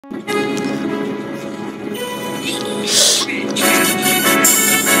Yeah,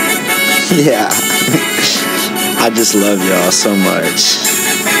 I just love y'all so much.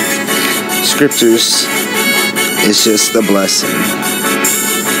 Scriptures is just a blessing.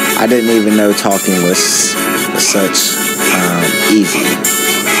 I didn't even know talking was such easy.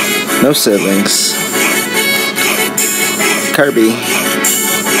 No siblings. Kirby.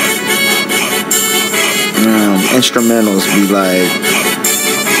 Instrumentals be like,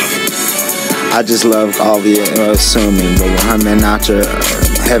 I just love all the assuming, but coming out your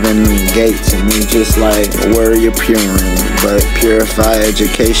heavenly gates and you just like where you're puring, but purify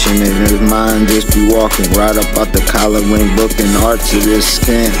education and your mind just be walking right up out the collar ring book, and arts of this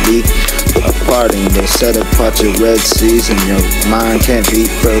can't be a parting, but set apart your red seas and your mind can't be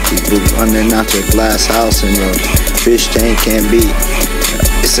filthy, but running out your glass house and your fish tank can't be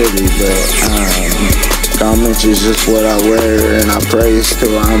silly, but garments is just what I wear and I praise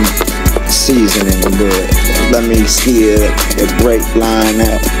till I'm seasoning, but let me see a great line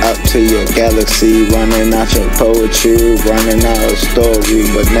out to your galaxy, running out your poetry, running out a story,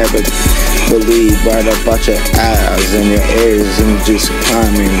 but never believe, right up out your eyes and your ears and just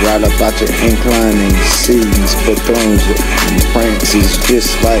climbing, right up out your inclining seas, but thrones and prances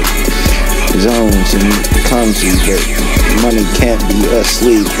just like zones and clumsy, but money can't be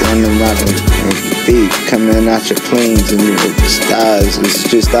asleep, running around your feet, coming out your planes and your skies, it's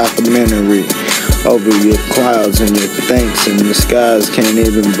just documentary over your clouds and your thanks, and the skies can't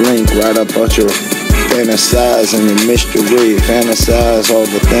even blink, right up out your fantasize and your mystery, fantasize all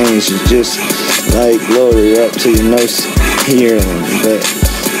the things, it's just like glory up to your nose hearing, but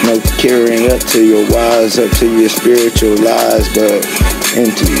no curing, up to your wise, up to your spiritual lies, but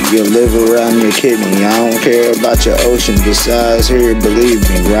into your liver around your kidney. I don't care about your ocean, besides here, believe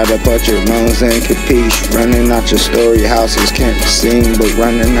me, right up out your lungs and capiche, running out your story houses can't be seen, but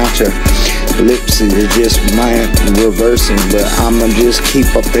running out your lips is just mind reversing, but I'ma just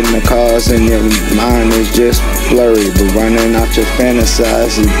keep up in the cars and your mind is just blurry, but running out your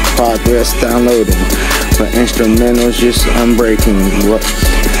fantasizing progress downloading, but instrumentals just unbreaking,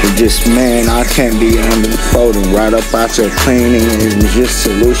 just man I can't be unfolding, right up out your cleaning and just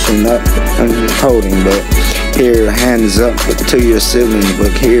solution up unfolding, but here hands up to your ceiling,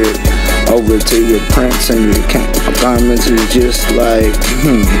 but here over to your prints and your garments is just like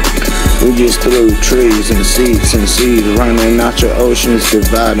we just threw trees and seeds running out your oceans,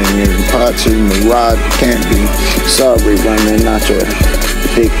 dividing your parts in the rod can't be sorry, running out your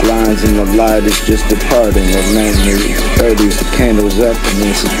thick lines and the light is just departing, and man your 30s the candles up and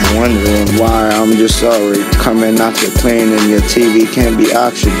it's wondering why I'm just sorry, coming out your plane and your TV can't be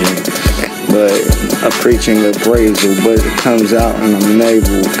oxygen, but I'm preaching appraisal, but it comes out and I'm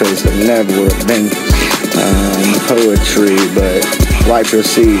navel because I've never been poetry, but wipe your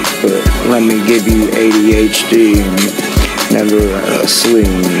seat, but let me give you ADHD and never sleep,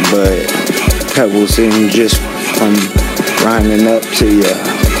 but pebbles in just from rhyming up to your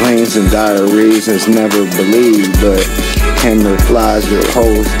planes and diaries is never believed, but camera flies your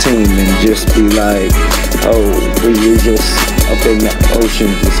whole team and just be like, oh, we just up in the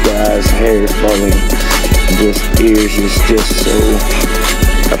ocean, the sky's hair falling, just ears is just so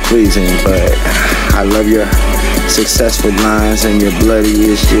pleasing, but I love your successful lines and your bloody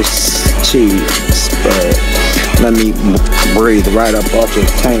is just cheese, but let me breathe right up off your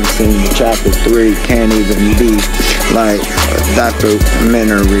tanks in chapter 3 can't even be like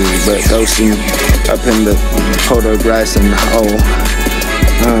documentary, but ghosting up in the photographs and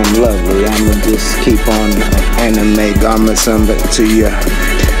lovely, I'ma just keep on anime garments to your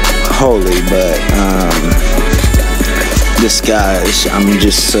holy, but disguise, I'm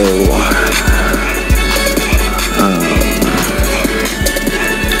just so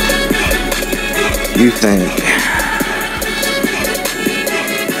you think,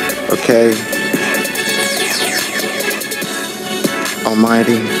 okay,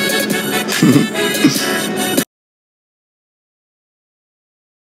 Almighty.